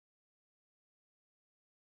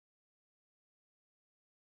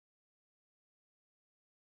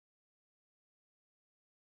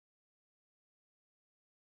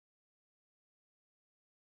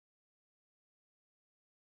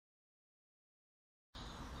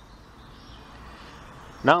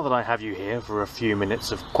Now that I have you here for a few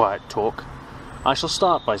minutes of quiet talk, I shall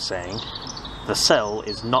start by saying, the cell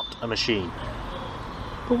is not a machine.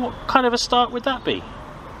 But what kind of a start would that be? Do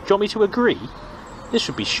you want me to agree? This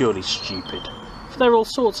would be surely stupid, for there are all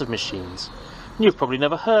sorts of machines, and you've probably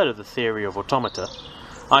never heard of the theory of automata.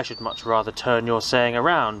 I should much rather turn your saying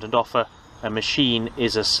around and offer, a machine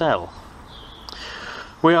is a cell.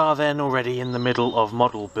 We are then already in the middle of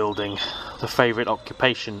model building, the favourite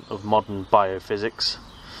occupation of modern biophysics.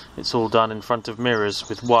 It's all done in front of mirrors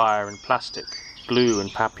with wire and plastic, glue and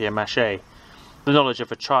papier-mâché, the knowledge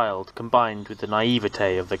of a child combined with the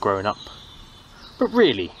naivete of the grown-up. But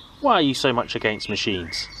really, why are you so much against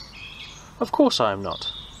machines? Of course I am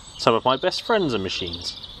not. Some of my best friends are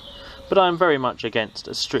machines. But I am very much against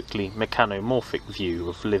a strictly mechanomorphic view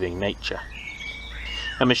of living nature.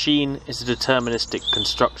 A machine is a deterministic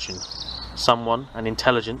construction. Someone, an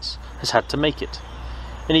intelligence, has had to make it.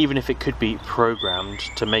 And even if it could be programmed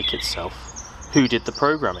to make itself, who did the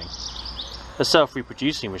programming? A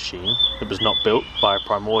self-reproducing machine that was not built by a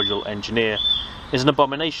primordial engineer is an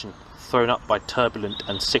abomination thrown up by turbulent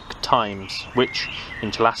and sick times which,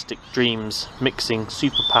 in scholastic dreams, mixing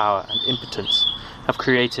superpower and impotence, have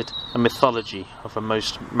created a mythology of a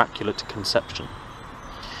most immaculate conception.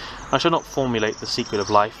 I shall not formulate the secret of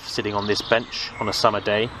life sitting on this bench on a summer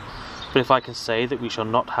day, but if I can say that we shall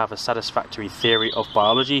not have a satisfactory theory of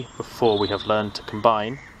biology before we have learned to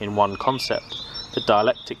combine, in one concept, the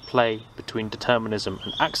dialectic play between determinism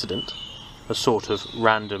and accident, a sort of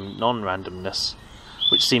random non-randomness,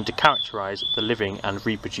 which seem to characterise the living and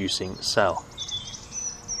reproducing cell.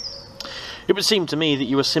 It would seem to me that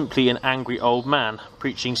you are simply an angry old man,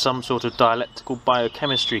 preaching some sort of dialectical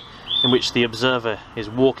biochemistry in which the observer is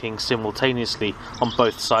walking simultaneously on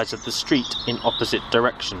both sides of the street in opposite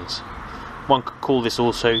directions. One could call this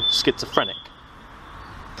also schizophrenic.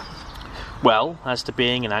 Well, as to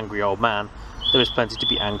being an angry old man, there is plenty to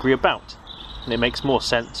be angry about, and it makes more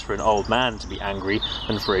sense for an old man to be angry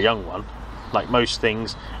than for a young one. Like most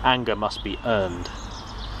things, anger must be earned.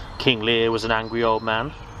 King Lear was an angry old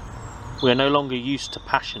man. We are no longer used to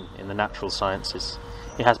passion in the natural sciences.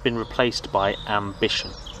 It has been replaced by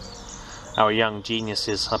ambition. Our young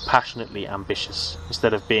geniuses are passionately ambitious,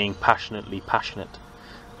 instead of being passionately passionate.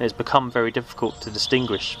 It has become very difficult to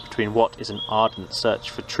distinguish between what is an ardent search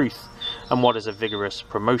for truth and what is a vigorous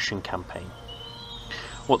promotion campaign.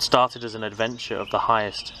 What started as an adventure of the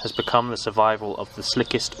highest has become the survival of the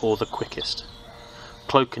slickest or the quickest.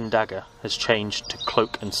 Cloak and dagger has changed to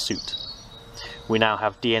cloak and suit. We now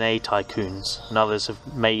have DNA tycoons, and others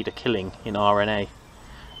have made a killing in RNA.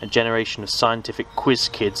 A generation of scientific quiz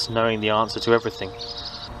kids knowing the answer to everything.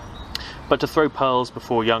 But to throw pearls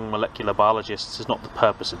before young molecular biologists is not the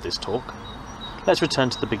purpose of this talk. Let's return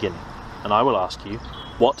to the beginning, and I will ask you,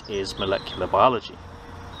 what is molecular biology?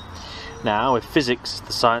 Now, if physics is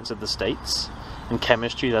the science of the states, and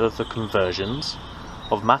chemistry that of the conversions,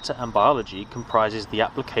 of matter and biology comprises the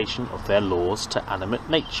application of their laws to animate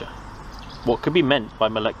nature. What could be meant by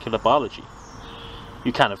molecular biology?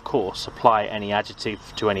 You can, of course, apply any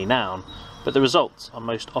adjective to any noun, but the results are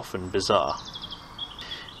most often bizarre.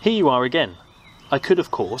 Here you are again. I could, of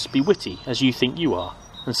course, be witty, as you think you are,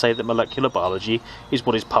 and say that molecular biology is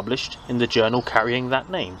what is published in the journal carrying that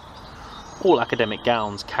name. All academic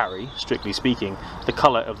gowns carry, strictly speaking, the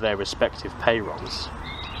colour of their respective payrolls.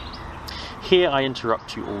 Here I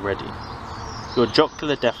interrupt you already. Your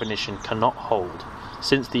jocular definition cannot hold,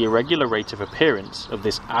 since the irregular rate of appearance of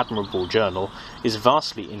this admirable journal is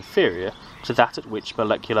vastly inferior to that at which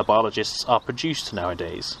molecular biologists are produced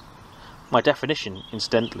nowadays. My definition,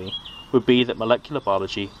 incidentally, would be that molecular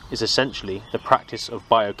biology is essentially the practice of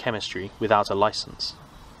biochemistry without a license.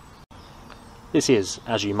 This is,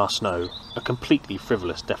 as you must know, a completely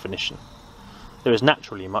frivolous definition. There is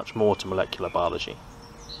naturally much more to molecular biology.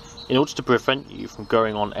 In order to prevent you from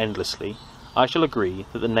going on endlessly, I shall agree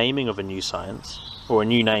that the naming of a new science, or a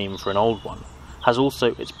new name for an old one, has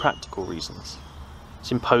also its practical reasons.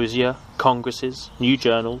 Symposia, congresses, new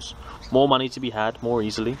journals, more money to be had more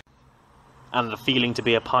easily, and the feeling to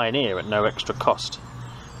be a pioneer at no extra cost.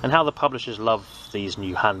 And how the publishers love these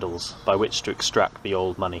new handles by which to extract the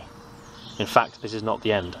old money. In fact, this is not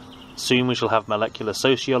the end. Soon we shall have molecular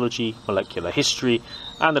sociology, molecular history,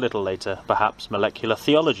 and a little later, perhaps, molecular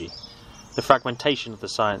theology. The fragmentation of the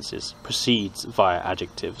sciences proceeds via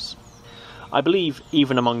adjectives. I believe,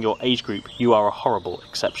 even among your age group, you are a horrible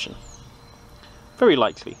exception. Very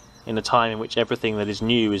likely, in a time in which everything that is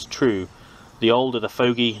new is true, the older the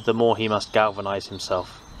fogey, the more he must galvanise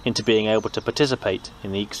himself into being able to participate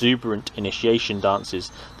in the exuberant initiation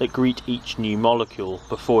dances that greet each new molecule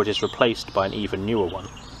before it is replaced by an even newer one.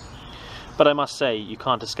 But I must say, you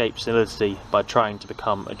can't escape senility by trying to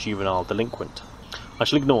become a juvenile delinquent. I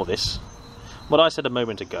shall ignore this. What I said a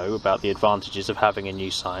moment ago about the advantages of having a new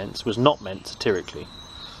science was not meant satirically.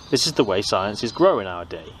 This is the way sciences grow in our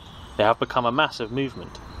day. They have become a massive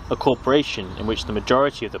movement, a corporation in which the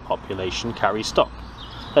majority of the population carry stock.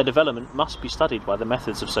 Their development must be studied by the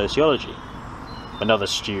methods of sociology. Another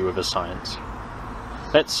stew of a science.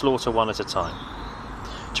 Let's slaughter one at a time.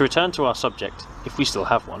 To return to our subject, if we still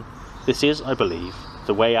have one, this is, I believe,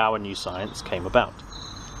 the way our new science came about.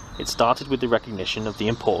 It started with the recognition of the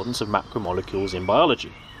importance of macromolecules in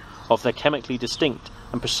biology, of their chemically distinct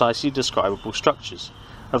and precisely describable structures,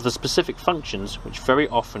 of the specific functions which very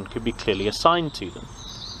often could be clearly assigned to them.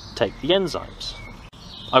 Take the enzymes.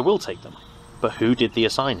 I will take them, but who did the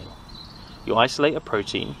assigning? You isolate a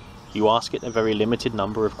protein, you ask it a very limited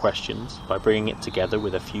number of questions by bringing it together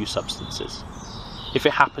with a few substances. If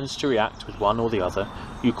it happens to react with one or the other,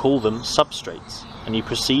 you call them substrates, and you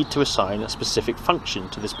proceed to assign a specific function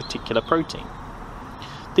to this particular protein.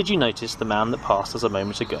 Did you notice the man that passed us a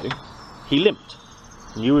moment ago? He limped,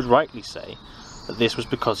 and you would rightly say that this was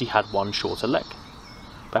because he had one shorter leg.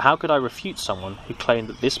 But how could I refute someone who claimed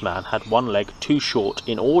that this man had one leg too short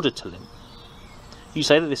in order to limp? You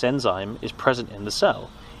say that this enzyme is present in the cell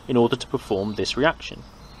in order to perform this reaction.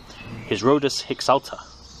 His Rhodus hic salta.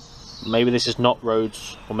 Maybe this is not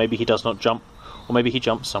Rhodes, or maybe he does not jump, or maybe he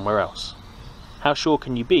jumps somewhere else. How sure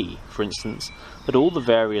can you be, for instance, that all the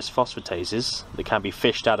various phosphatases that can be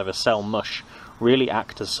fished out of a cell mush really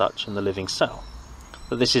act as such in the living cell?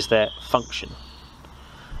 That this is their function?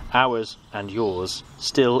 Ours and yours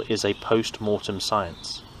still is a post-mortem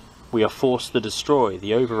science. We are forced to destroy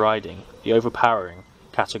the overriding, the overpowering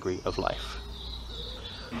category of life.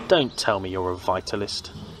 Don't tell me you're a vitalist.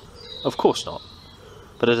 Of course not.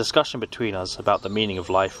 But a discussion between us about the meaning of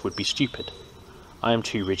life would be stupid. I am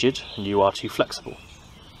too rigid and you are too flexible.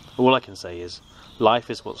 All I can say is, life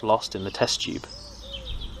is what's lost in the test tube.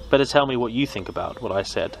 Better tell me what you think about what I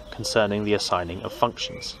said concerning the assigning of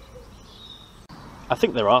functions. I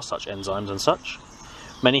think there are such enzymes and such.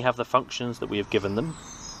 Many have the functions that we have given them.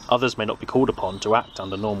 Others may not be called upon to act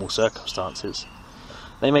under normal circumstances.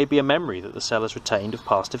 They may be a memory that the cell has retained of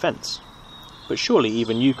past events. But surely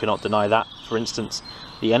even you cannot deny that, for instance,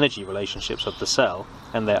 the energy relationships of the cell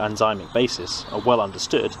and their enzymic basis are well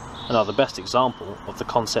understood and are the best example of the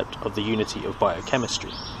concept of the unity of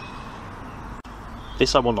biochemistry.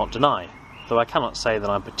 This I will not deny, though I cannot say that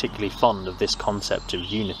I am particularly fond of this concept of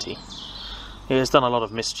unity. It has done a lot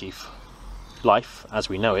of mischief. Life, as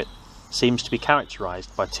we know it, seems to be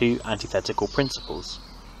characterized by two antithetical principles,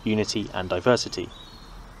 unity and diversity,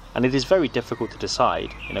 and it is very difficult to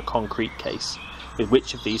decide, in a concrete case, with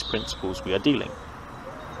which of these principles we are dealing.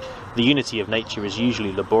 The unity of nature is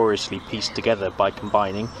usually laboriously pieced together by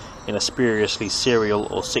combining, in a spuriously serial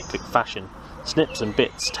or cyclic fashion, snips and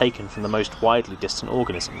bits taken from the most widely distant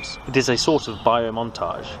organisms. It is a sort of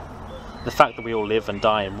biomontage. The fact that we all live and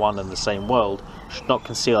die in one and the same world should not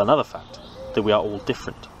conceal another fact, that we are all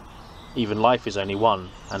different. Even life is only one,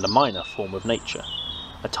 and a minor form of nature,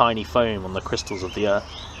 a tiny foam on the crystals of the earth.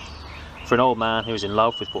 For an old man who is in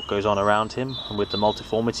love with what goes on around him, and with the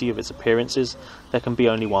multiformity of its appearances, there can be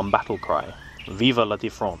only one battle cry: Vive la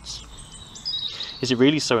différence! Is it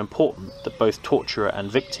really so important that both torturer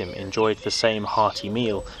and victim enjoyed the same hearty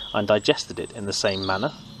meal and digested it in the same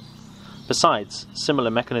manner? Besides, similar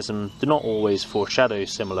mechanisms do not always foreshadow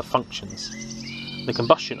similar functions. The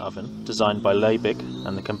combustion oven, designed by Liebig,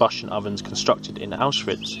 and the combustion ovens constructed in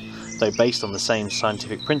Auschwitz, though based on the same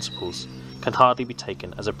scientific principles, can hardly be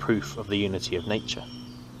taken as a proof of the unity of nature.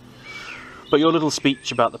 But your little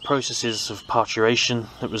speech about the processes of parturition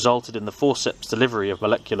that resulted in the forceps delivery of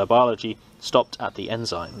molecular biology stopped at the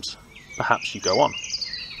enzymes. Perhaps you go on.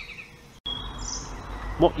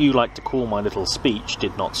 What you like to call my little speech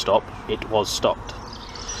did not stop, it was stopped.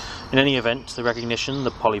 In any event, the recognition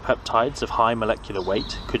that polypeptides of high molecular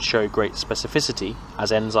weight could show great specificity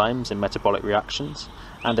as enzymes in metabolic reactions,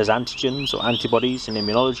 and as antigens or antibodies in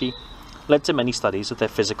immunology, led to many studies of their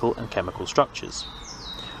physical and chemical structures.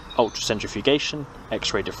 Ultracentrifugation,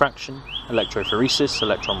 X-ray diffraction, electrophoresis,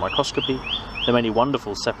 electron microscopy, the many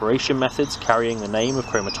wonderful separation methods carrying the name of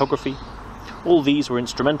chromatography, all these were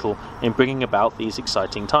instrumental in bringing about these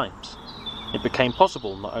exciting times. It became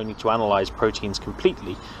possible not only to analyse proteins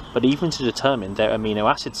completely, but even to determine their amino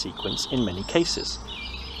acid sequence in many cases.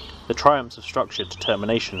 The triumphs of structured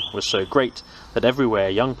determination were so great that everywhere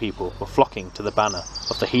young people were flocking to the banner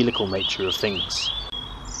of the helical nature of things.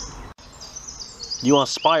 You are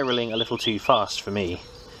spiralling a little too fast for me.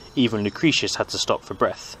 Even Lucretius had to stop for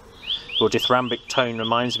breath. Your dithyrambic tone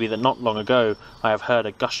reminds me that not long ago I have heard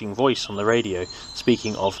a gushing voice on the radio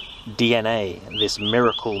speaking of DNA, this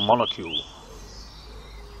miracle molecule.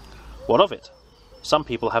 What of it? Some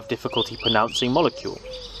people have difficulty pronouncing molecule,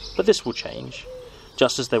 but this will change,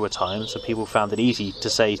 just as there were times when people found it easy to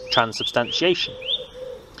say transubstantiation.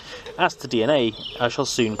 As to DNA, I shall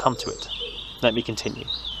soon come to it. Let me continue.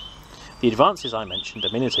 The advances I mentioned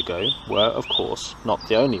a minute ago were, of course, not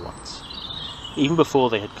the only ones. Even before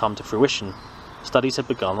they had come to fruition, studies had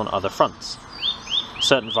begun on other fronts.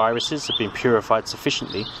 Certain viruses had been purified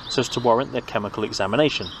sufficiently so as to warrant their chemical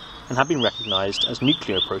examination, and had been recognized as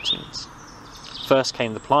nucleoproteins. First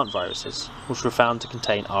came the plant viruses, which were found to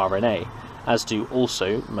contain RNA, as do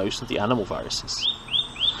also most of the animal viruses.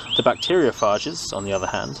 The bacteriophages, on the other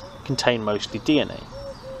hand, contain mostly DNA.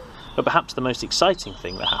 But perhaps the most exciting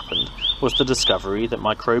thing that happened was the discovery that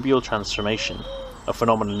microbial transformation, a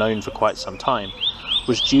phenomenon known for quite some time,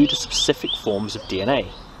 was due to specific forms of DNA.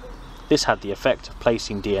 This had the effect of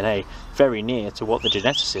placing DNA very near to what the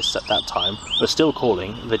geneticists at that time were still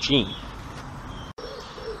calling the gene.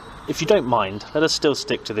 If you don't mind, let us still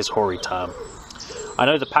stick to this hoary term. I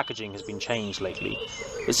know the packaging has been changed lately,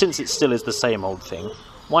 but since it still is the same old thing,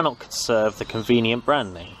 why not conserve the convenient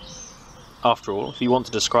brand name? After all, if you want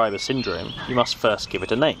to describe a syndrome, you must first give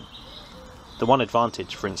it a name. The one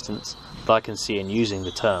advantage, for instance, that I can see in using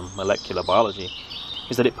the term molecular biology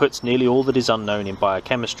is that it puts nearly all that is unknown in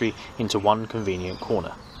biochemistry into one convenient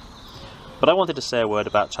corner. But I wanted to say a word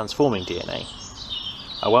about transforming DNA.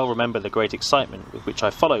 I well remember the great excitement with which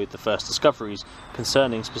I followed the first discoveries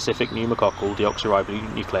concerning specific pneumococcal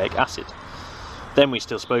deoxyribonucleic acid. Then we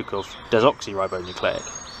still spoke of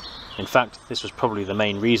desoxyribonucleic. In fact, this was probably the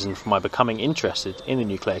main reason for my becoming interested in the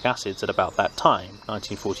nucleic acids at about that time,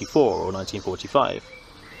 1944 or 1945.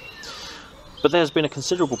 But there has been a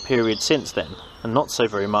considerable period since then, and not so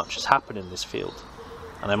very much has happened in this field.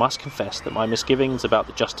 And I must confess that my misgivings about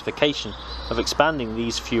the justification of expanding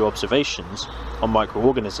these few observations on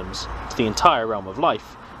microorganisms to the entire realm of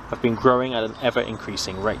life have been growing at an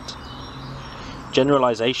ever-increasing rate.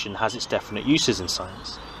 Generalization has its definite uses in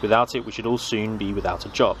science. Without it, we should all soon be without a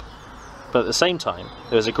job. But at the same time,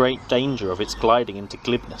 there is a great danger of its gliding into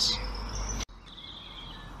glibness.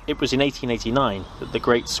 It was in 1889 that the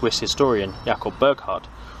great Swiss historian Jakob Burckhardt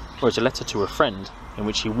wrote a letter to a friend in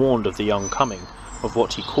which he warned of the young coming of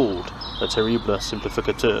what he called a terrible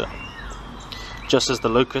simplificateur. Just as the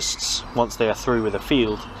locusts, once they are through with a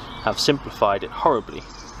field, have simplified it horribly,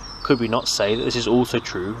 could we not say that this is also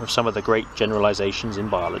true of some of the great generalizations in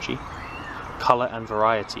biology? Colour and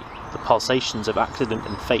variety, the pulsations of accident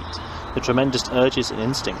and fate, the tremendous urges and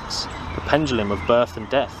instincts, the pendulum of birth and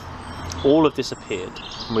death, all of this appeared,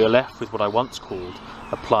 and we are left with what I once called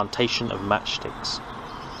a plantation of matchsticks.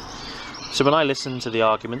 So when I listen to the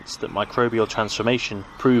arguments that microbial transformation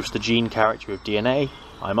proves the gene character of DNA,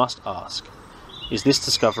 I must ask, is this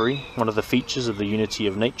discovery one of the features of the unity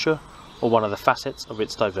of nature, or one of the facets of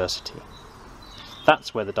its diversity?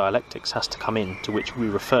 That's where the dialectics has to come in, to which we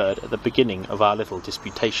referred at the beginning of our little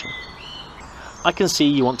disputation. I can see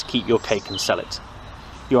you want to keep your cake and sell it.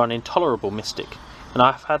 You are an intolerable mystic, and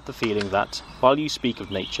I have had the feeling that, while you speak of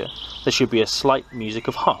nature, there should be a slight music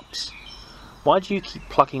of harps. Why do you keep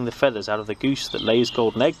plucking the feathers out of the goose that lays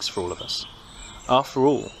golden eggs for all of us? After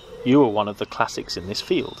all, you are one of the classics in this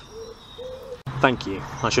field. Thank you,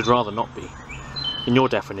 I should rather not be. In your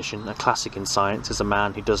definition, a classic in science is a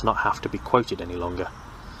man who does not have to be quoted any longer.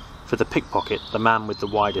 For the pickpocket, the man with the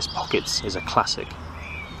widest pockets is a classic.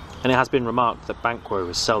 And it has been remarked that Banquo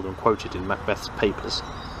is seldom quoted in Macbeth's papers.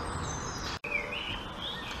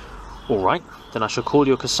 Alright, then I shall call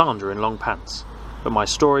you Cassandra in long pants, but my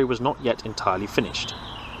story was not yet entirely finished.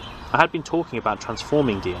 I had been talking about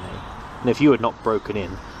transforming DNA, and if you had not broken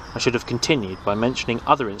in, I should have continued by mentioning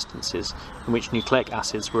other instances in which nucleic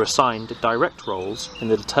acids were assigned direct roles in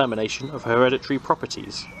the determination of hereditary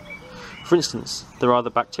properties. For instance, there are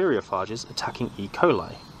the bacteriophages attacking E.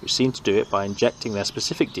 coli, which seem to do it by injecting their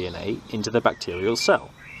specific DNA into the bacterial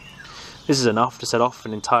cell. This is enough to set off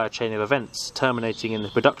an entire chain of events, terminating in the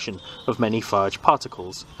production of many phage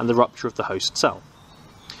particles and the rupture of the host cell.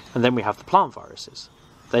 And then we have the plant viruses.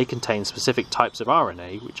 They contain specific types of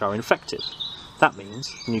RNA which are infective. That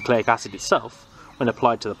means the nucleic acid itself, when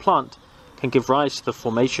applied to the plant, can give rise to the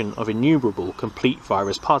formation of innumerable complete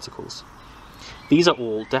virus particles. These are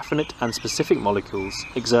all definite and specific molecules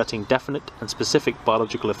exerting definite and specific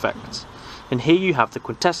biological effects. And here you have the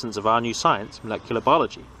quintessence of our new science, molecular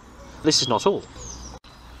biology. This is not all.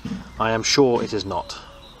 I am sure it is not.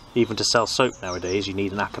 Even to sell soap nowadays you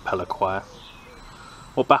need an a cappella choir.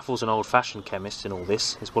 What baffles an old-fashioned chemist in all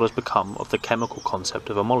this is what has become of the chemical concept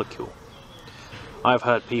of a molecule. I have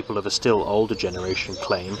heard people of a still older generation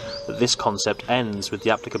claim that this concept ends with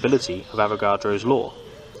the applicability of Avogadro's law.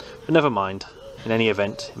 But never mind. In any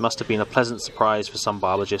event, it must have been a pleasant surprise for some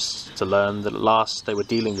biologists to learn that at last they were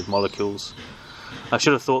dealing with molecules. I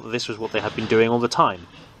should have thought that this was what they had been doing all the time.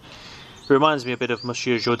 It reminds me a bit of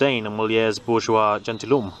Monsieur Jourdain and Moliere's bourgeois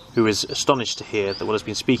gentilhomme, who is astonished to hear that what has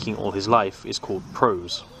been speaking all his life is called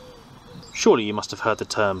prose. Surely you must have heard the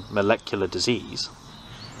term molecular disease.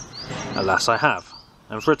 Alas, I have,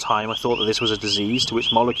 and for a time I thought that this was a disease to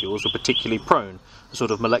which molecules were particularly prone, a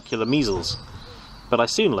sort of molecular measles. But I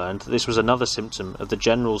soon learned that this was another symptom of the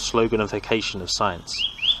general sloganification of science,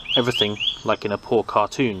 everything, like in a poor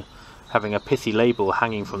cartoon, having a pithy label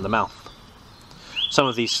hanging from the mouth. Some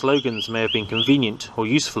of these slogans may have been convenient or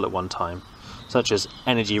useful at one time, such as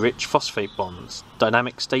energy-rich phosphate bonds,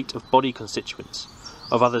 dynamic state of body constituents.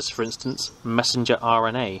 Of others, for instance, messenger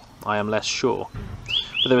RNA, I am less sure.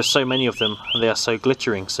 But there are so many of them, and they are so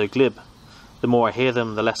glittering, so glib. The more I hear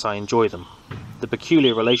them, the less I enjoy them. The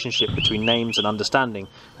peculiar relationship between names and understanding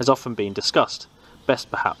has often been discussed,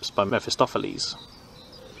 best perhaps by Mephistopheles.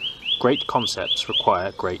 Great concepts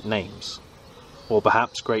require great names. Or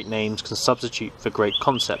perhaps great names can substitute for great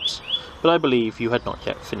concepts, but I believe you had not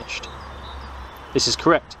yet finished. This is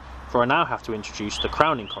correct, for I now have to introduce the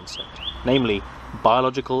crowning concept, namely,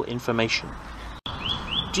 biological information.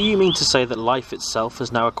 Do you mean to say that life itself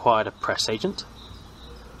has now acquired a press agent?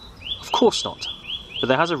 Of course not, but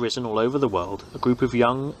there has arisen all over the world a group of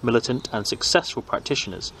young, militant and successful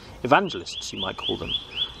practitioners, evangelists you might call them,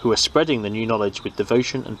 who are spreading the new knowledge with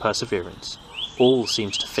devotion and perseverance. All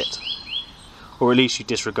seems to fit. Or at least you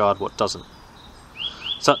disregard what doesn't.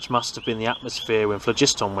 Such must have been the atmosphere when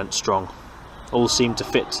phlogiston went strong. All seemed to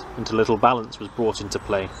fit until a little balance was brought into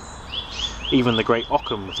play. Even the great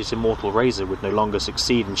Occam with his immortal razor would no longer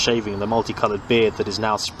succeed in shaving the multicoloured beard that is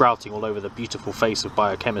now sprouting all over the beautiful face of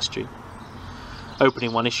biochemistry.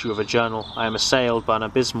 Opening one issue of a journal, I am assailed by an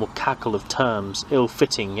abysmal cackle of terms,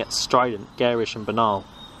 ill-fitting yet strident, garish and banal.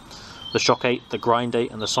 The shockate, the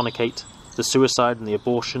grindate and the sonicate, the suicide and the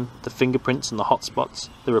abortion, the fingerprints and the hotspots,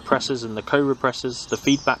 the repressors and the co-repressors, the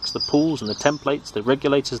feedbacks, the pools and the templates, the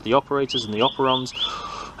regulators, the operators and the operons,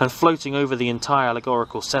 and floating over the entire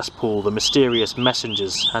allegorical cesspool, the mysterious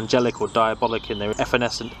messengers, angelic or diabolic in their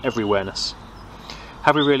evanescent everywhereness.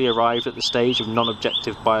 Have we really arrived at the stage of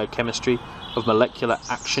non-objective biochemistry, of molecular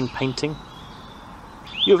action painting?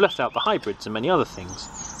 You have left out the hybrids and many other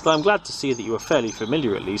things, but I am glad to see that you are fairly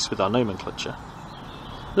familiar at least with our nomenclature.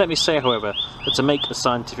 Let me say, however, that to make a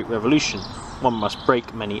scientific revolution, one must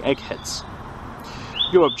break many eggheads.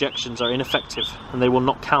 Your objections are ineffective, and they will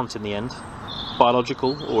not count in the end.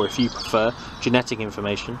 Biological, or if you prefer, genetic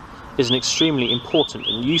information, is an extremely important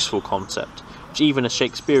and useful concept, which even a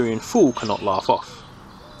Shakespearean fool cannot laugh off.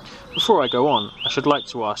 Before I go on, I should like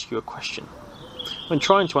to ask you a question. When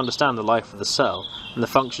trying to understand the life of the cell and the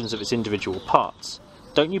functions of its individual parts,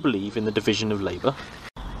 don't you believe in the division of labour?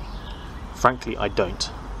 Frankly, I don't.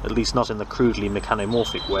 At least not in the crudely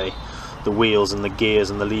mechanomorphic way, the wheels and the gears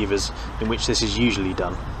and the levers, in which this is usually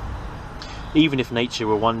done. Even if nature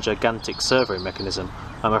were one gigantic servo mechanism,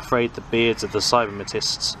 I'm afraid the beards of the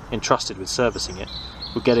cybernetists, entrusted with servicing it,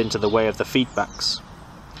 would get into the way of the feedbacks.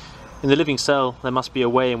 In the living cell, there must be a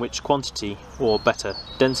way in which quantity, or better,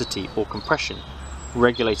 density or compression,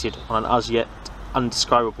 regulated on an as yet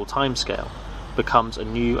undescribable timescale, becomes a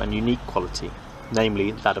new and unique quality,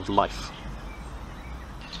 namely that of life.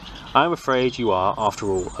 I am afraid you are, after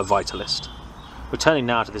all, a vitalist. Returning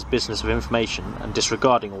now to this business of information, and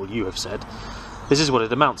disregarding all you have said, this is what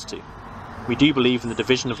it amounts to. We do believe in the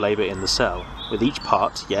division of labour in the cell, with each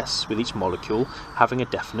part, yes, with each molecule, having a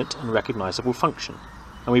definite and recognisable function,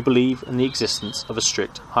 and we believe in the existence of a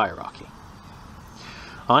strict hierarchy.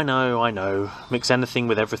 I know, mix anything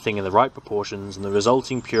with everything in the right proportions, and the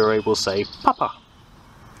resulting puree will say, Papa!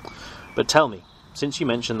 But tell me, since you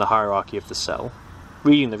mentioned the hierarchy of the cell,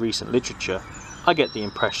 reading the recent literature, I get the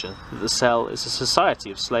impression that the cell is a society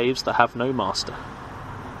of slaves that have no master.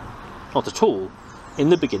 Not at all. In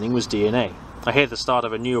the beginning was DNA. I hear the start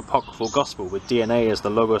of a new apocryphal gospel with DNA as the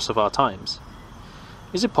logos of our times.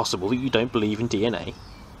 Is it possible that you don't believe in DNA?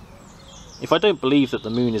 If I don't believe that the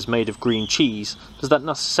moon is made of green cheese, does that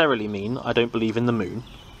necessarily mean I don't believe in the moon?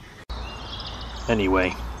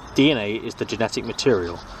 Anyway, DNA is the genetic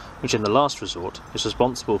material, which in the last resort is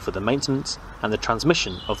responsible for the maintenance and the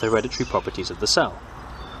transmission of the hereditary properties of the cell.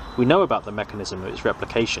 We know about the mechanism of its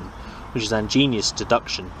replication, which is an ingenious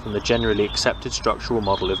deduction from the generally accepted structural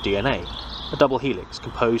model of DNA, a double helix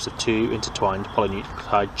composed of two intertwined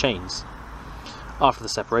polynucleotide chains. After the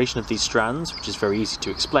separation of these strands, which is very easy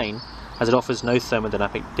to explain, As it offers no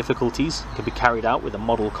thermodynamic difficulties and can be carried out with a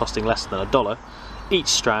model costing less than $1, each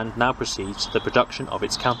strand now proceeds to the production of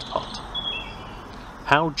its counterpart.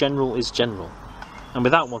 How general is general? And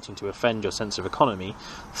without wanting to offend your sense of economy,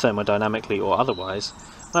 thermodynamically or otherwise,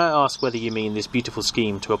 may I ask whether you mean this beautiful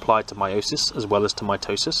scheme to apply to meiosis as well as to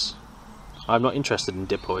mitosis? I am not interested in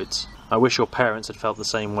diploids. I wish your parents had felt the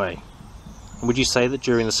same way. And would you say that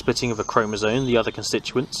during the splitting of a chromosome, the other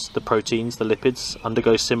constituents, the proteins, the lipids,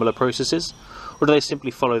 undergo similar processes, or do they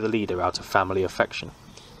simply follow the leader out of family affection?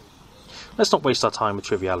 Let's not waste our time with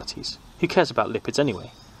trivialities. Who cares about lipids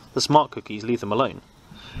anyway? The smart cookies, leave them alone.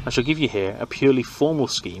 I shall give you here a purely formal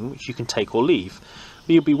scheme which you can take or leave,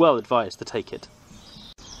 but you'll be well advised to take it.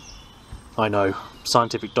 I know,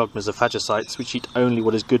 scientific dogmas are phagocytes which eat only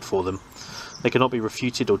what is good for them. They cannot be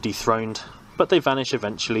refuted or dethroned, but they vanish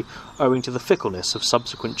eventually owing to the fickleness of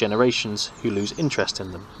subsequent generations who lose interest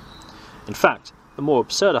in them. In fact, the more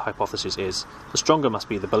absurd a hypothesis is, the stronger must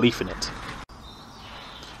be the belief in it.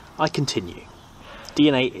 I continue.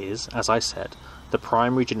 DNA is, as I said, the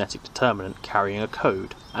primary genetic determinant carrying a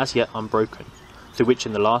code, as yet unbroken, through which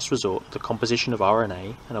in the last resort the composition of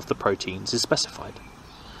RNA and of the proteins is specified.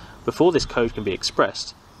 Before this code can be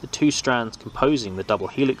expressed, the two strands composing the double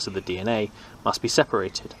helix of the DNA must be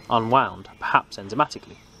separated, unwound, perhaps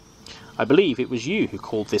enzymatically. I believe it was you who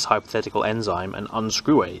called this hypothetical enzyme an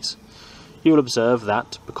unscrewase. You will observe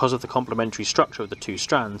that, because of the complementary structure of the two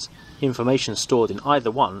strands, information stored in either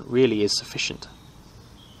one really is sufficient.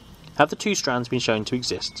 Have the two strands been shown to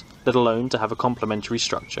exist, let alone to have a complementary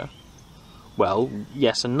structure? Well,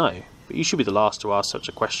 yes and no, but you should be the last to ask such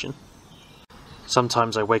a question.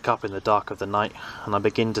 Sometimes I wake up in the dark of the night, and I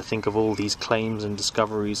begin to think of all these claims and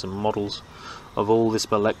discoveries and models, of all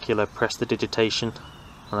this molecular prestidigitation,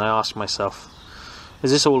 and I ask myself,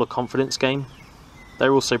 is this all a confidence game? They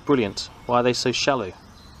are all so brilliant, why are they so shallow?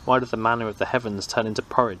 Why does the manna of the heavens turn into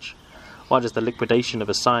porridge? Why does the liquidation of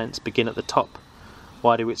a science begin at the top?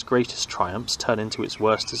 Why do its greatest triumphs turn into its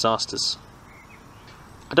worst disasters?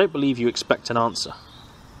 I don't believe you expect an answer.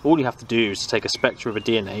 All you have to do is to take a spectre of a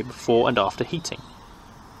DNA before and after heating.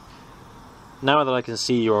 Now that I can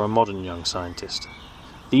see you are a modern young scientist,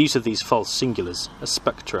 the use of these false singulars, a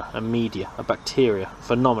spectra, a media, a bacteria, a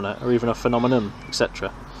phenomena, or even a phenomenon,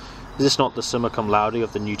 etc., is this not the summa cum laude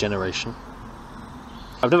of the new generation?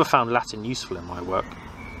 I've never found Latin useful in my work.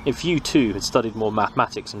 If you too had studied more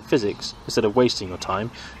mathematics and physics, instead of wasting your time,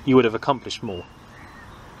 you would have accomplished more.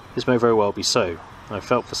 This may very well be so. I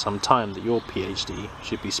felt for some time that your PhD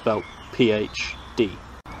should be spelt PhD.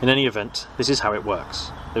 In any event, this is how it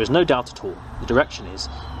works. There is no doubt at all. The direction is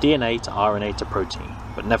DNA to RNA to protein,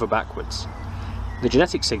 but never backwards. The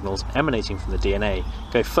genetic signals emanating from the DNA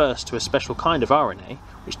go first to a special kind of RNA,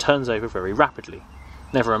 which turns over very rapidly,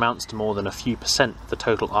 never amounts to more than a few percent of the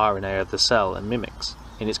total RNA of the cell and mimics,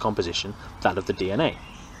 in its composition, that of the DNA.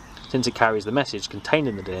 Since it carries the message contained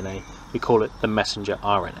in the DNA, we call it the messenger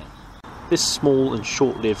RNA. This small and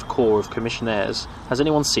short-lived corps of commissionaires, has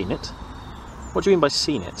anyone seen it? What do you mean by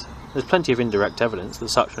seen it? There's plenty of indirect evidence that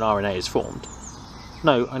such an RNA is formed.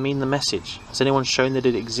 No, I mean the message. Has anyone shown that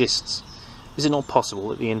it exists? Is it not possible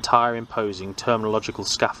that the entire imposing terminological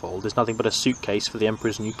scaffold is nothing but a suitcase for the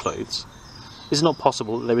Emperor's new clothes? Is it not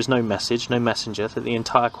possible that there is no message, no messenger, that the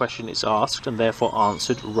entire question is asked and therefore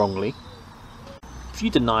answered wrongly? If you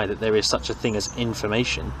deny that there is such a thing as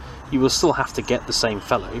information, you will still have to get the same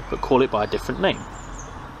fellow, but call it by a different name.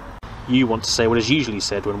 You want to say what is usually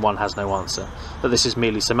said when one has no answer, that this is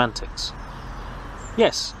merely semantics.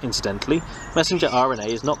 Yes, incidentally, messenger RNA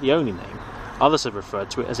is not the only name. Others have referred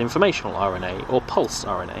to it as informational RNA or pulse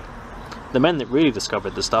RNA. The men that really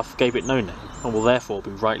discovered the stuff gave it no name, and will therefore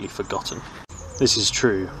be rightly forgotten. This is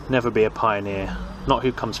true. Never be a pioneer. Not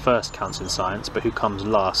who comes first counts in science, but who comes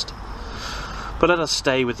last. But let us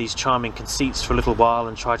stay with these charming conceits for a little while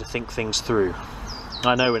and try to think things through.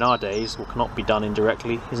 I know in our days what cannot be done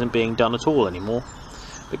indirectly isn't being done at all anymore,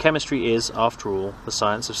 but chemistry is, after all, the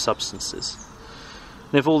science of substances.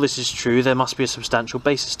 And if all this is true, there must be a substantial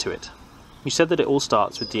basis to it. You said that it all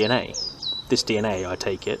starts with DNA. This DNA, I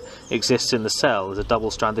take it, exists in the cell as a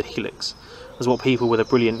double-stranded helix, as what people with a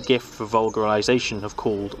brilliant gift for vulgarization have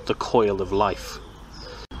called the coil of life.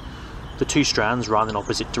 The two strands run in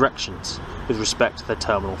opposite directions, with respect to their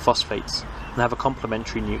terminal phosphates, and have a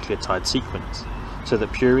complementary nucleotide sequence, so that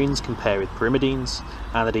purines can pair with pyrimidines,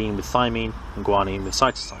 anidine with thymine, and guanine with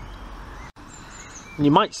cytosine. And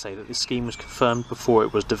you might say that this scheme was confirmed before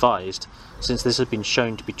it was devised, since this has been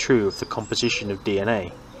shown to be true of the composition of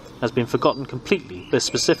DNA. Has been forgotten completely the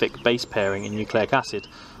specific base pairing in nucleic acid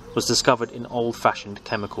was discovered in old-fashioned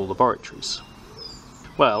chemical laboratories.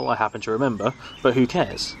 Well, I happen to remember, but who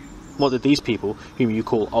cares? What did these people, whom you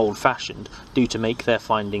call old-fashioned, do to make their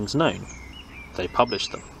findings known? They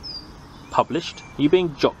published them. Published? Are you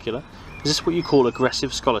being jocular? Is this what you call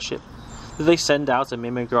aggressive scholarship? Did they send out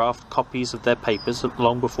mimeographed copies of their papers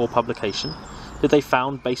long before publication? Did they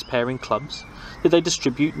found base-pairing clubs? Did they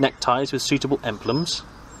distribute neckties with suitable emblems?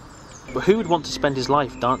 But who would want to spend his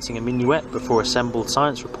life dancing a minuet before assembled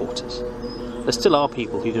science reporters? There still are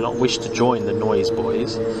people who do not wish to join the noise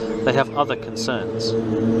boys. They have other concerns.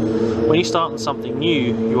 When you start on something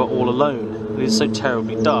new, you are all alone. It is so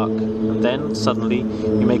terribly dark, and then, suddenly,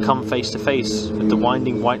 you may come face to face with the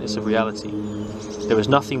winding whiteness of reality. There is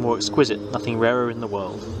nothing more exquisite, nothing rarer in the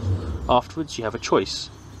world. Afterwards, you have a choice.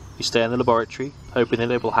 You stay in the laboratory, hoping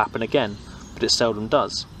that it will happen again, but it seldom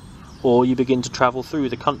does. Or you begin to travel through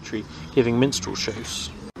the country, giving minstrel shows.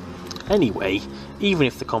 Anyway, even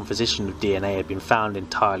if the composition of DNA had been found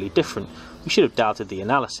entirely different, we should have doubted the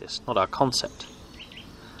analysis, not our concept.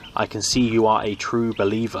 I can see you are a true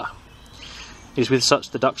believer. It is with such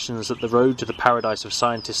deductions that the road to the paradise of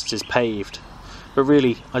scientists is paved. But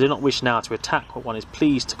really, I do not wish now to attack what one is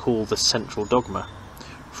pleased to call the central dogma,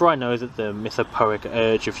 for I know that the mythopoeic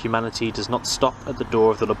urge of humanity does not stop at the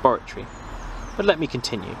door of the laboratory. But let me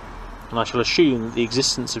continue, and I shall assume that the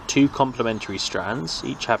existence of two complementary strands,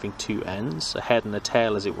 each having two ends, a head and a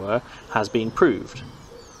tail as it were, has been proved.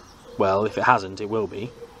 Well, if it hasn't, it will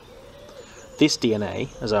be. This DNA,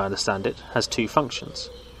 as I understand it, has two functions.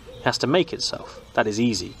 It has to make itself. That is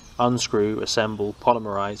easy. Unscrew, assemble,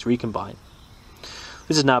 polymerize, recombine.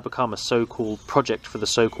 This has now become a so-called project for the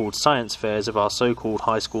so-called science fairs of our so-called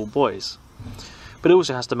high school boys. But it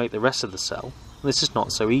also has to make the rest of the cell, and this is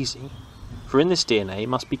not so easy. For in this DNA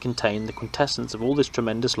must be contained the quintessence of all this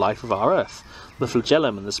tremendous life of our earth, the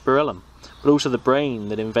flagellum and the spirillum, but also the brain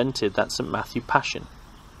that invented that St. Matthew Passion.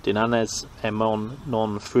 Dinanes emon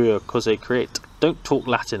non fur cose create. Don't talk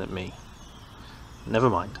Latin at me. Never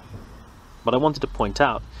mind. What I wanted to point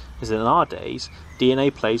out is that in our days,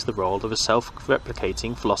 DNA plays the role of a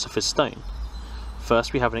self-replicating philosopher's stone.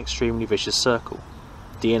 First we have an extremely vicious circle.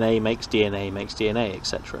 DNA makes DNA makes DNA,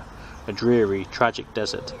 etc. A dreary, tragic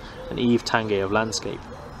desert, an Eve Tanguay of landscape.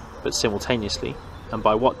 But simultaneously, and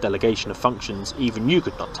by what delegation of functions even you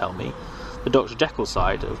could not tell me, the Dr. Jekyll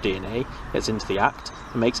side of DNA gets into the act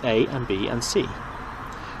and makes A and B and C.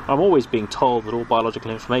 I'm always being told that all biological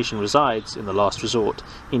information resides, in the last resort,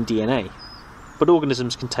 in DNA. But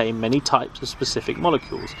organisms contain many types of specific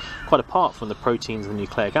molecules, quite apart from the proteins and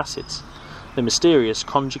nucleic acids. The mysterious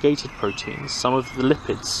conjugated proteins, some of the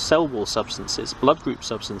lipids, cell wall substances, blood group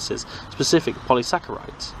substances, specific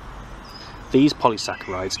polysaccharides. These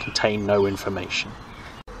polysaccharides contain no information.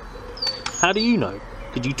 How do you know?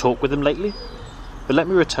 Did you talk with them lately? But let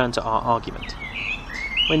me return to our argument.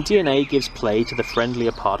 When DNA gives play to the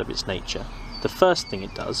friendlier part of its nature, the first thing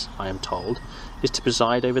it does, I am told, is to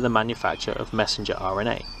preside over the manufacture of messenger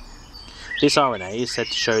RNA. This RNA is said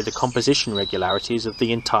to show the composition regularities of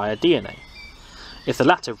the entire DNA. If the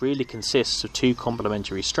latter really consists of two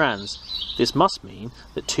complementary strands, this must mean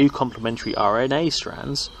that two complementary RNA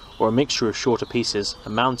strands, or a mixture of shorter pieces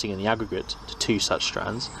amounting in the aggregate to two such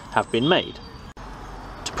strands, have been made.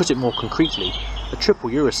 To put it more concretely, a triple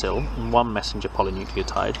uracil in one messenger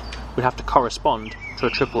polynucleotide would have to correspond to a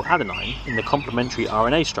triple adenine in the complementary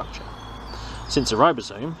RNA structure. Since a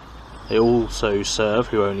ribosome, they also serve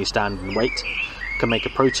who only stand and wait, can make a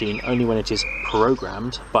protein only when it is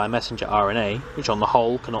programmed by a messenger RNA, which on the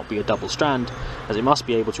whole cannot be a double strand, as it must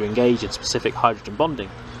be able to engage in specific hydrogen bonding,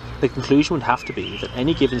 the conclusion would have to be that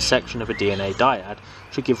any given section of a DNA dyad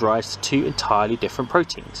should give rise to two entirely different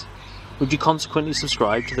proteins. Would you consequently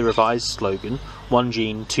subscribe to the revised slogan, one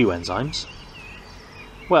gene, two enzymes?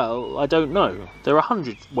 Well, I don't know. There are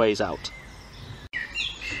 100 ways out.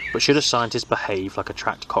 But should a scientist behave like a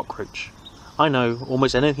tracked cockroach? I know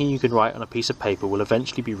almost anything you can write on a piece of paper will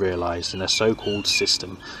eventually be realised in a so-called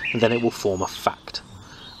system, and then it will form a fact.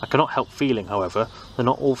 I cannot help feeling, however, that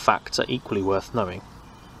not all facts are equally worth knowing.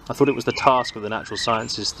 I thought it was the task of the natural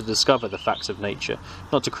sciences to discover the facts of nature,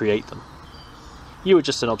 not to create them. You are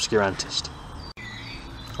just an obscurantist.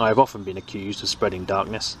 I have often been accused of spreading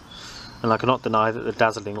darkness, and I cannot deny that the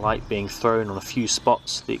dazzling light being thrown on a few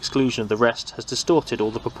spots to the exclusion of the rest has distorted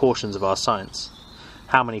all the proportions of our science.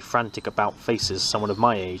 How many frantic about faces someone of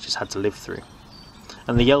my age has had to live through.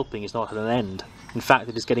 And the yelping is not at an end. In fact,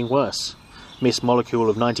 it is getting worse. Miss Molecule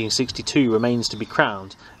of 1962 remains to be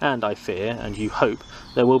crowned, and I fear, and you hope,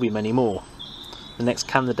 there will be many more. The next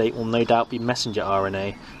candidate will no doubt be messenger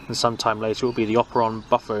RNA, and sometime later it will be the operon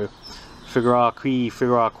buffo, figura qui,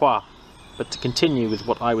 figura qua. But to continue with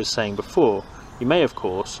what I was saying before, You may, of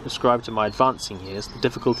course, ascribe to my advancing years the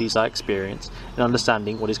difficulties I experience in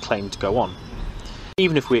understanding what is claimed to go on.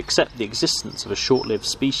 Even if we accept the existence of a short-lived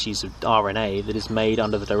species of RNA that is made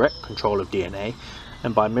under the direct control of DNA,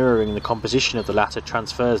 and by mirroring the composition of the latter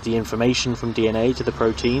transfers the information from DNA to the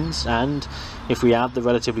proteins, and, if we add the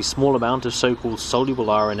relatively small amount of so-called soluble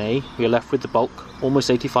RNA, we are left with the bulk, almost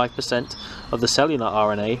 85%, of the cellular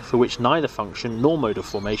RNA for which neither function nor mode of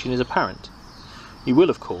formation is apparent. You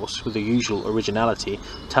will, of course, with the usual originality,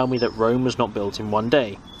 tell me that Rome was not built in one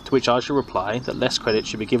day, to which I shall reply that less credit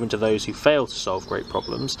should be given to those who fail to solve great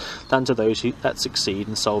problems than to those that succeed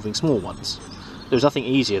in solving small ones. There is nothing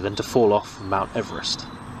easier than to fall off from Mount Everest.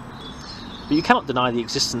 But you cannot deny the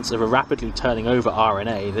existence of a rapidly turning over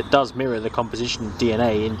RNA that does mirror the composition of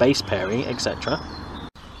DNA in base pairing, etc.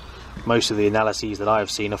 Most of the analyses that I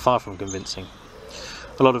have seen are far from convincing.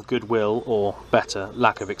 A lot of goodwill, or, better,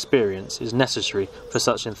 lack of experience, is necessary for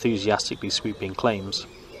such enthusiastically sweeping claims.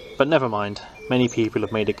 But never mind, many people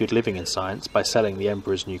have made a good living in science by selling the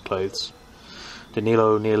Emperor's new clothes.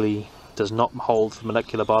 Danilo nearly does not hold for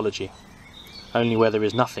molecular biology. Only where there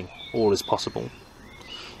is nothing, all is possible.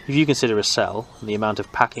 If you consider a cell, and the amount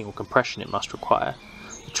of packing or compression it must require,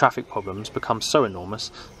 the traffic problems become so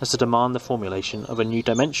enormous as to demand the formulation of a new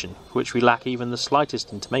dimension for which we lack even the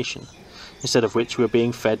slightest intimation, instead of which we are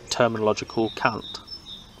being fed terminological cant.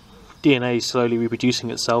 DNA is slowly reproducing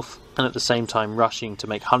itself, and at the same time rushing to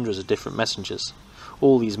make hundreds of different messengers,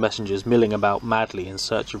 all these messengers milling about madly in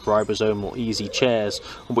search of ribosomal easy chairs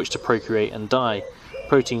on which to procreate and die,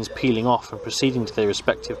 proteins peeling off and proceeding to their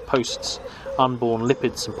respective posts, unborn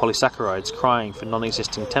lipids and polysaccharides crying for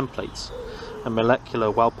non-existing templates, a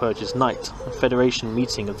molecular Walpurgis night, a federation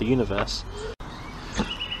meeting of the universe,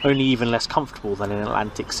 only even less comfortable than in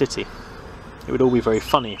Atlantic City. It would all be very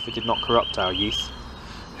funny if it did not corrupt our youth,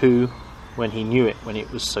 who, when he knew it when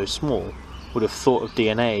it was so small, would have thought of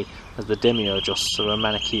DNA as the demiurgos of a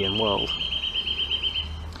Manichaean world.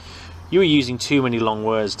 You are using too many long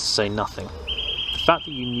words to say nothing. The fact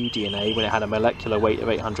that you knew DNA when it had a molecular weight of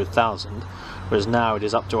 800,000, whereas now it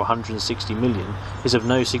is up to 160 million, is of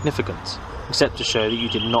no significance, except to show that you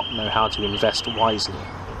did not know how to invest wisely.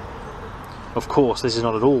 Of course, this is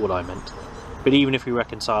not at all what I meant. But even if we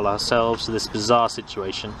reconcile ourselves to this bizarre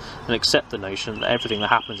situation and accept the notion that everything that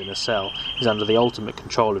happens in a cell is under the ultimate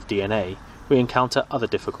control of DNA, we encounter other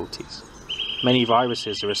difficulties. Many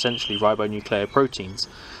viruses are essentially ribonuclear proteins,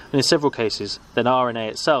 and in several cases, their RNA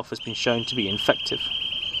itself has been shown to be infective.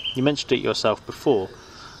 You mentioned it yourself before.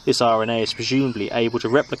 This RNA is presumably able to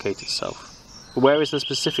replicate itself. But where is the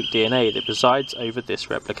specific DNA that presides over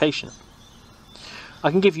this replication?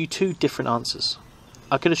 I can give you two different answers.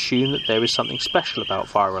 I could assume that there is something special about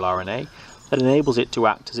viral RNA that enables it to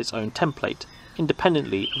act as its own template,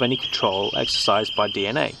 independently of any control exercised by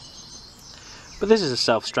DNA. But this is a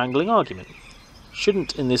self-strangling argument.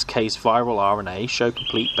 Shouldn't, in this case, viral RNA show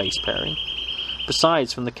complete base pairing?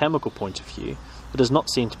 Besides, from the chemical point of view, there does not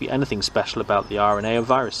seem to be anything special about the RNA of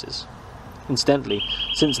viruses. Incidentally,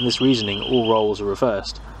 since in this reasoning all roles are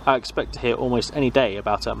reversed, I expect to hear almost any day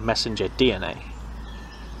about a messenger DNA.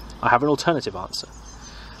 I have an alternative answer.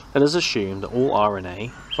 Let us assume that all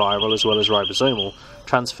RNA, viral as well as ribosomal,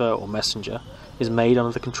 transfer or messenger, is made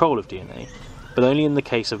under the control of DNA, but only in the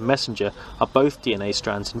case of messenger are both DNA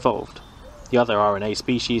strands involved. The other RNA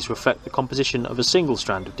species reflect the composition of a single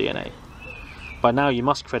strand of DNA. By now you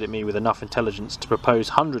must credit me with enough intelligence to propose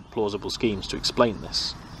 100 plausible schemes to explain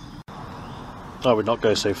this. I would not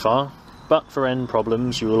go so far, but for n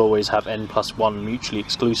problems you will always have n+1 mutually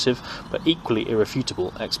exclusive but equally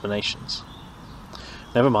irrefutable explanations.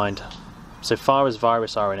 Never mind. So far as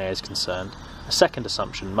virus RNA is concerned, a second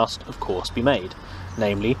assumption must, of course, be made,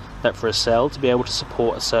 namely that for a cell to be able to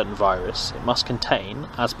support a certain virus, it must contain,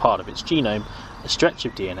 as part of its genome, a stretch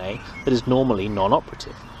of DNA that is normally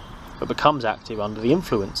non-operative, but becomes active under the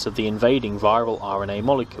influence of the invading viral RNA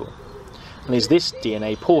molecule, and is this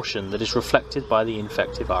DNA portion that is reflected by the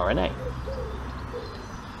infective RNA.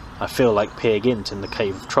 I feel like Peer Gynt in the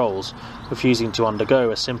Cave of Trolls, refusing to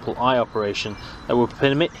undergo a simple eye operation that will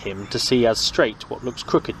permit him to see as straight what looks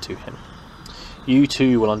crooked to him. You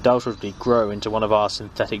too will undoubtedly grow into one of our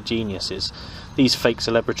synthetic geniuses, these fake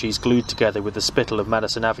celebrities glued together with the spittle of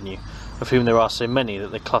Madison Avenue, of whom there are so many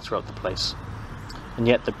that they clutter up the place. And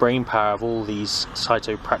yet the brain power of all these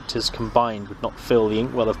cytopractors combined would not fill the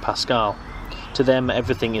inkwell of Pascal. To them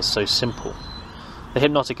everything is so simple. The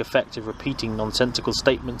hypnotic effect of repeating nonsensical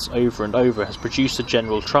statements over and over has produced a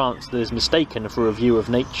general trance that is mistaken for a view of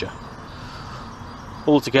nature.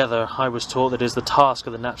 Altogether, I was taught that it is the task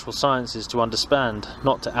of the natural sciences to understand,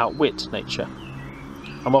 not to outwit nature.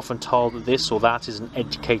 I'm often told that this or that is an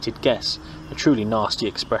educated guess, a truly nasty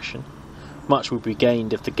expression. Much would be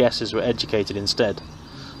gained if the guesses were educated instead.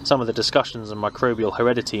 Some of the discussions on microbial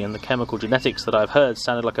heredity and the chemical genetics that I've heard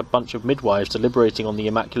sounded like a bunch of midwives deliberating on the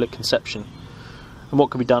Immaculate Conception, and what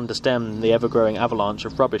could be done to stem the ever-growing avalanche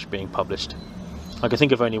of rubbish being published. I can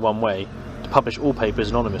think of only one way: to publish all papers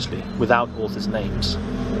anonymously, without authors' names.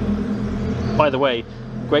 By the way,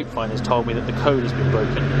 Grapevine has told me that the code has been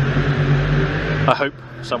broken. I hope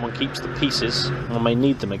someone keeps the pieces, and I may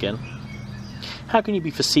need them again. How can you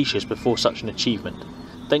be facetious before such an achievement?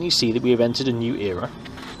 Don't you see that we have entered a new era?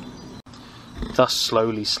 Thus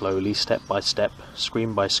slowly, step by step,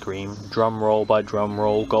 scream by scream, drum roll by drum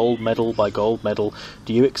roll, gold medal by gold medal,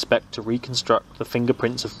 do you expect to reconstruct the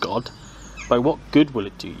fingerprints of God? By what good will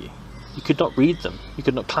it do you? You could not read them, you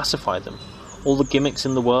could not classify them. All the gimmicks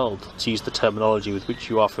in the world, to use the terminology with which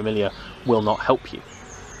you are familiar, will not help you.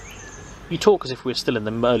 You talk as if we're still in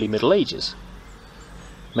the early Middle Ages.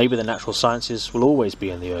 Maybe the natural sciences will always be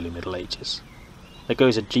in the early Middle Ages. There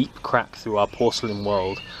goes a deep crack through our porcelain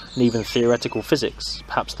world, and even theoretical physics,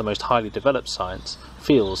 perhaps the most highly developed science,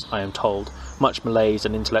 feels, I am told, much malaise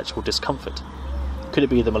and intellectual discomfort. Could it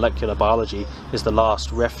be that molecular biology is the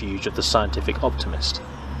last refuge of the scientific optimist?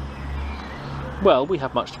 Well, we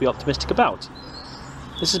have much to be optimistic about.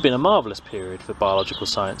 This has been a marvellous period for biological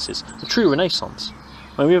sciences, a true renaissance,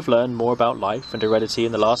 when we have learned more about life and heredity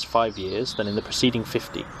in the last 5 years than in the preceding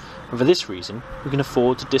 50, and for this reason we can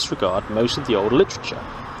afford to disregard most of the older literature.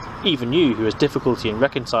 Even you, who has difficulty in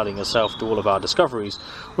reconciling yourself to all of our discoveries,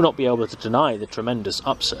 will not be able to deny the tremendous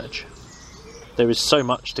upsurge. There is so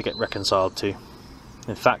much to get reconciled to.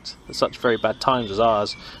 In fact, at such very bad times as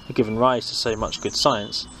ours have given rise to so much good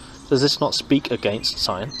science, does this not speak against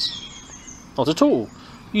science? Not at all.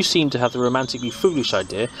 You seem to have the romantically foolish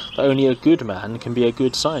idea that only a good man can be a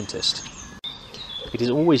good scientist. It is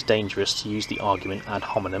always dangerous to use the argument ad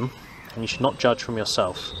hominem, and you should not judge from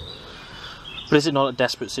yourself. But is it not a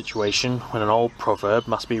desperate situation when an old proverb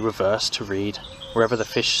must be reversed to read, "Wherever the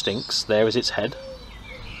fish stinks, there is its head"?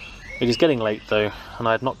 It is getting late though, and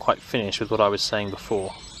I had not quite finished with what I was saying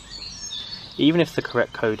before. Even if the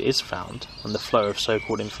correct code is found, and the flow of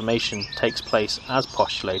so-called information takes place as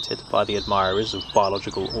postulated by the admirers of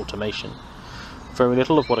biological automation, very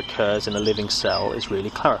little of what occurs in a living cell is really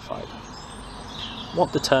clarified.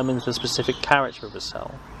 What determines the specific character of a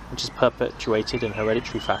cell, which is perpetuated in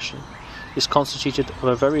hereditary fashion, is constituted of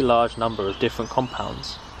a very large number of different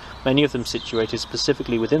compounds, many of them situated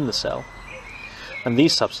specifically within the cell. And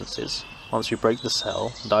these substances, once we break the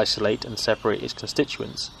cell and isolate and separate its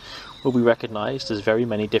constituents, will be recognized as very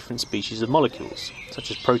many different species of molecules, such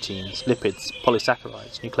as proteins, lipids,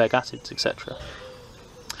 polysaccharides, nucleic acids, etc.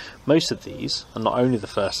 Most of these, and not only the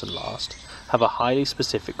first and last, have a highly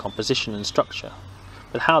specific composition and structure,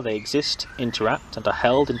 but how they exist, interact, and are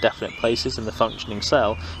held in definite places in the functioning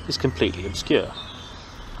cell is completely obscure.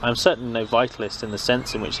 I am certainly no vitalist in the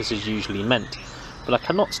sense in which this is usually meant, but I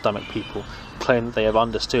cannot stomach people who claim that they have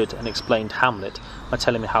understood and explained Hamlet by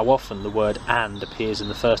telling me how often the word "and" appears in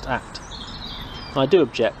the first act. And I do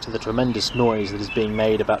object to the tremendous noise that is being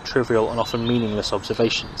made about trivial and often meaningless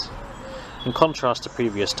observations. In contrast to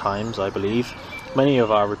previous times, I believe, many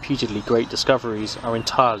of our reputedly great discoveries are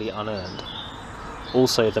entirely unearned.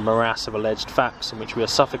 Also, the morass of alleged facts in which we are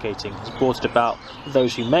suffocating has brought it about that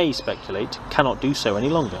those who may speculate cannot do so any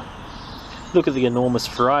longer. Look at the enormous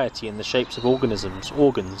variety in the shapes of organisms,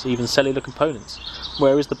 organs, even cellular components.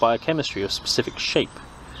 Where is the biochemistry of specific shape?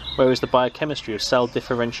 Where is the biochemistry of cell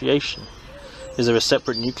differentiation? Is there a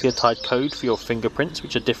separate nucleotide code for your fingerprints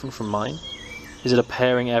which are different from mine? Is it a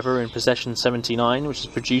pairing ever in possession 79 which has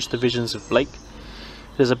produced the visions of Blake?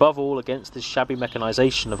 It is above all against this shabby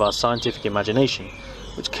mechanization of our scientific imagination,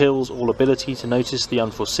 which kills all ability to notice the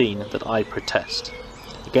unforeseen, that I protest.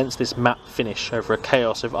 Against this map finish over a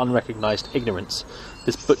chaos of unrecognized ignorance,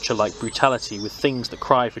 this butcher-like brutality with things that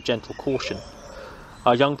cry for gentle caution.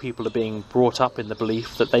 Our young people are being brought up in the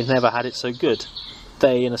belief that they've never had it so good.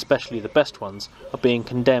 They, and especially the best ones, are being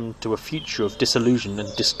condemned to a future of disillusion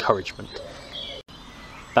and discouragement.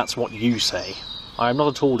 That's what you say. I am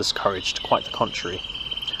not at all discouraged, quite the contrary.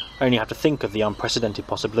 I only have to think of the unprecedented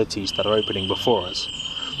possibilities that are opening before us.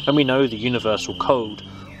 When we know the universal code,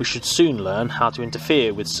 we should soon learn how to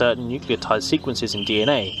interfere with certain nucleotide sequences in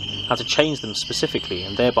DNA, how to change them specifically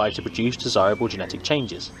and thereby to produce desirable genetic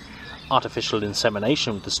changes. Artificial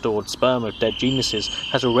insemination with the stored sperm of dead geniuses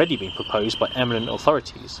has already been proposed by eminent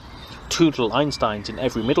authorities. 2 little Einsteins in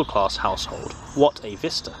every middle-class household. What a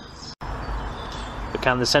vista! But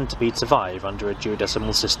can the centipede survive under a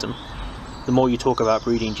duodecimal system? The more you talk about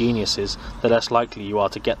breeding geniuses, the less likely you are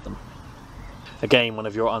to get them. Again, one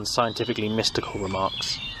of your unscientifically mystical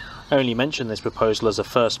remarks. I only mention this proposal as a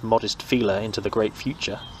first modest feeler into the great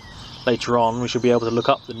future. Later on, we shall be able to look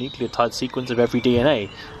up the nucleotide sequence of every DNA,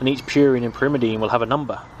 and each purine and pyrimidine will have a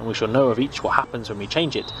number, and we shall know of each what happens when we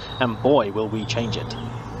change it, and boy will we change it.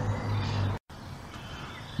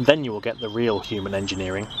 Then you will get the real human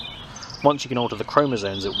engineering. Once you can alter the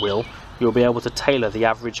chromosomes at will, you will be able to tailor the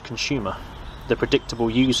average consumer, the predictable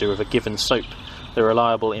user of a given soap, the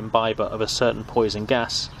reliable imbiber of a certain poison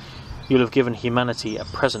gas. You will have given humanity a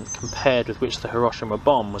present compared with which the Hiroshima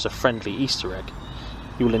bomb was a friendly Easter egg.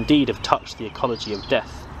 You will indeed have touched the ecology of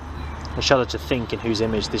death. I shudder to think in whose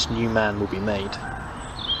image this new man will be made.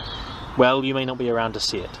 Well, you may not be around to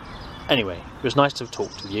see it. Anyway, it was nice to have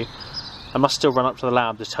talked with you. I must still run up to the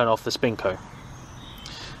lab to turn off the Spinco.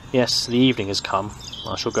 Yes, the evening has come.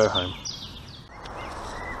 I shall go home.